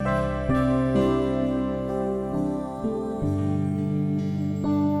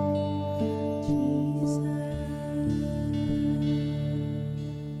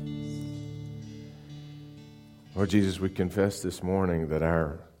Jesus, we confess this morning that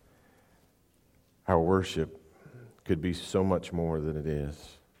our worship could be so much more than it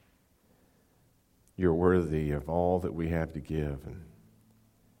is. You're worthy of all that we have to give. And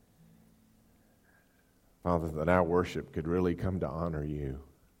Father, that our worship could really come to honor you.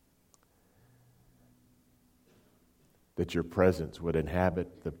 That your presence would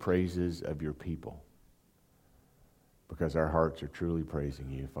inhabit the praises of your people. Because our hearts are truly praising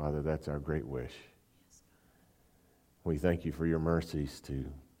you. Father, that's our great wish. We thank you for your mercies to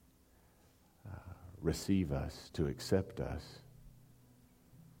receive us, to accept us,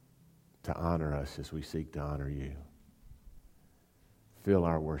 to honor us as we seek to honor you. Fill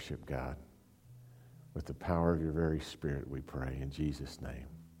our worship, God, with the power of your very Spirit, we pray, in Jesus' name.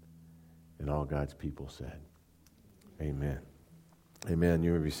 And all God's people said, amen. Amen.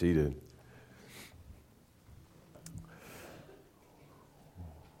 You may be seated.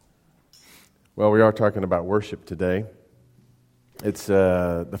 Well, we are talking about worship today. It's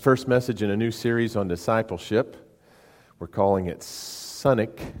the first message in a new series on discipleship. We're calling it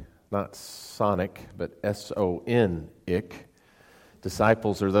Sonic, not Sonic, but S-O-N-ic.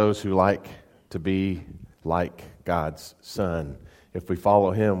 Disciples are those who like to be like God's Son. If we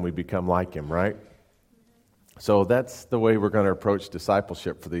follow Him, we become like Him, right? So that's the way we're going to approach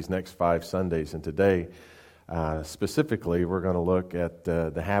discipleship for these next 5 Sundays. And today, specifically, we're going to look at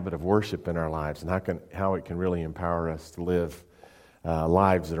the habit of worship in our lives and how it can really empower us to live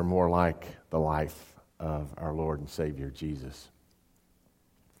lives that are more like the life of our Lord and Savior, Jesus.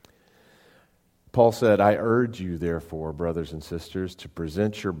 Paul said, I urge you, therefore, brothers and sisters, to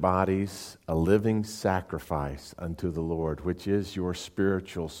present your bodies a living sacrifice unto the Lord, which is your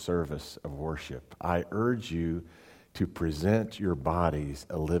spiritual service of worship. I urge you to present your bodies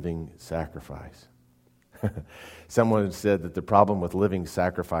a living sacrifice. Someone said that the problem with living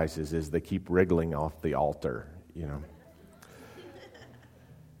sacrifices is they keep wriggling off the altar,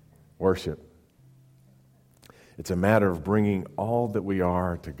 Worship. It's a matter of bringing all that we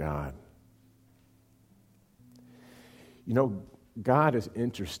are to God. God is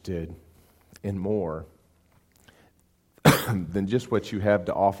interested in more than just what you have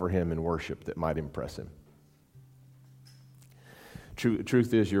to offer Him in worship that might impress Him.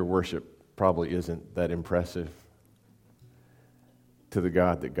 Truth is, your worship probably isn't that impressive to the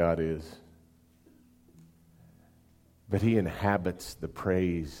God that God is. But He inhabits the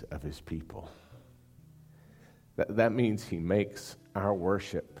praise of His people. That means He makes our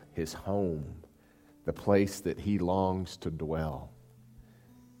worship His home, the place that He longs to dwell,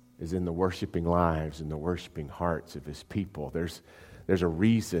 is in the worshiping lives and the worshiping hearts of His people. There's a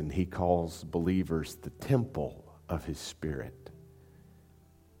reason He calls believers the temple of His Spirit.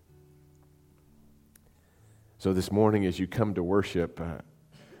 So this morning, as you come to worship,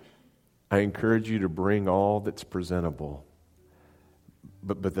 I encourage you to bring all that's presentable.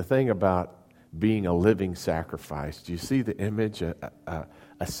 But the thing about being a living sacrifice, do you see the image? A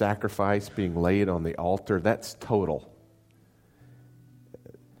sacrifice being laid on the altar, that's total.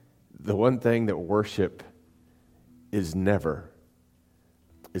 The one thing that worship is never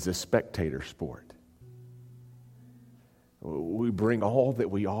is a spectator sport. We bring all that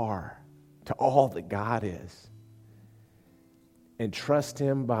we are to all that God is and trust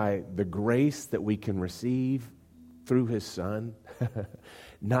Him by the grace that we can receive through His Son,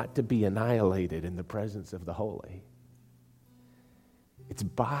 not to be annihilated in the presence of the holy. It's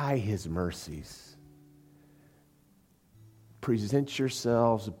by His mercies. Present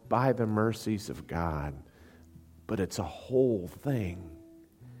yourselves by the mercies of God, but it's a whole thing.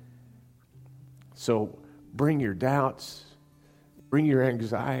 So bring your doubts, bring your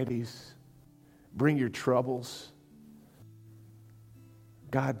anxieties, bring your troubles.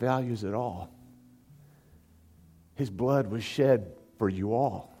 God values it all. His blood was shed for you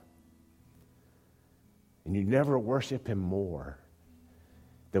all. And you never worship Him more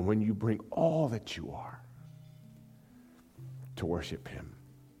than when you bring all that you are to worship Him.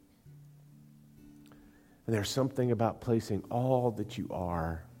 And there's something about placing all that you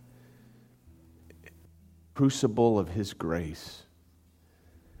are, crucible of His grace,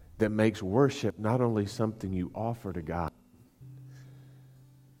 that makes worship not only something you offer to God,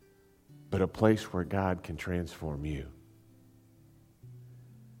 but a place where God can transform you.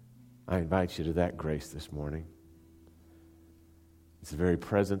 I invite you to that grace this morning. It's the very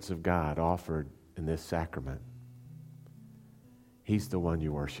presence of God offered in this sacrament. He's the one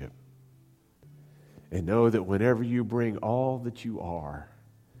you worship. And know that whenever you bring all that you are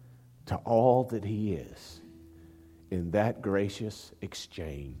to all that He is, in that gracious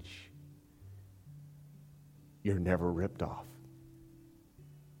exchange, you're never ripped off.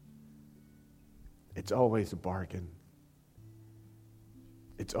 It's always a bargain.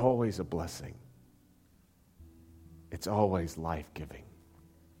 It's always a blessing. It's always life-giving.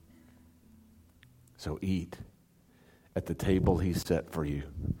 So eat at the table He set for you.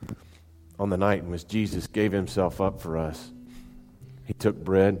 On the night in which Jesus gave Himself up for us, He took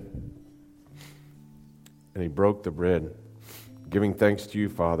bread and He broke the bread, giving thanks to you,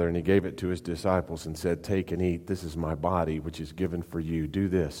 Father, and He gave it to His disciples and said, "Take and eat. This is my body, which is given for you. Do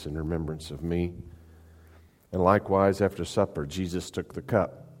this in remembrance of me." And likewise, after supper, Jesus took the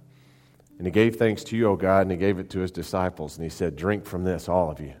cup. And He gave thanks to you, O God, and He gave it to His disciples. And He said, "Drink from this, all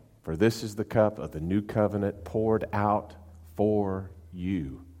of you. For this is the cup of the new covenant poured out for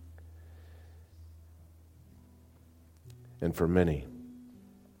you and for many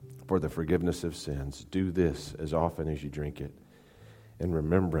for the forgiveness of sins. Do this as often as you drink it in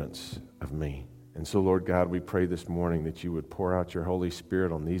remembrance of me." And so, Lord God, we pray this morning that you would pour out your Holy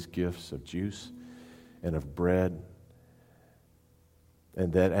Spirit on these gifts of juice and of bread,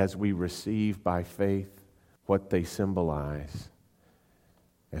 and that as we receive by faith what they symbolize,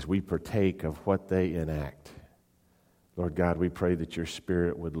 as we partake of what they enact, Lord God, we pray that your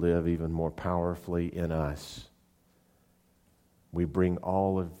Spirit would live even more powerfully in us. We bring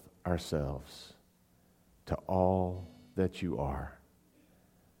all of ourselves to all that you are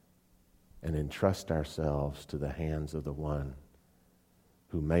and entrust ourselves to the hands of the one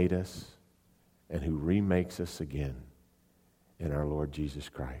who made us and who remakes us again in our Lord Jesus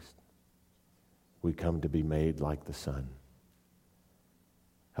Christ. We come to be made like the Son.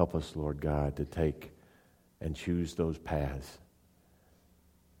 Help us, Lord God, to take and choose those paths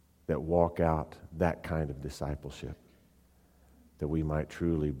that walk out that kind of discipleship, that we might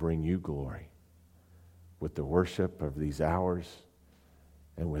truly bring you glory with the worship of these hours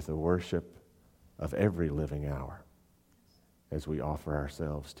and with the worship of every living hour as we offer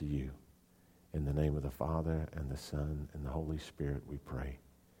ourselves to you. In the name of the Father, and the Son, and the Holy Spirit, we pray.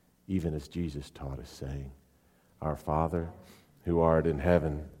 Even as Jesus taught us, saying, "Our Father, who art in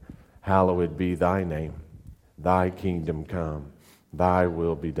heaven, hallowed be thy name. Thy kingdom come, thy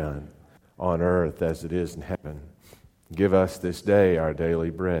will be done, on earth as it is in heaven. Give us this day our daily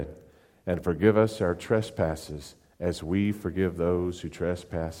bread, and forgive us our trespasses, as we forgive those who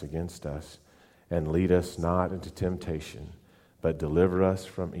trespass against us. And lead us not into temptation, but deliver us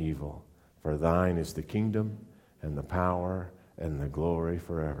from evil. For thine is the kingdom, and the power, and the glory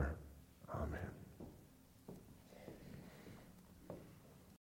forever." Amen.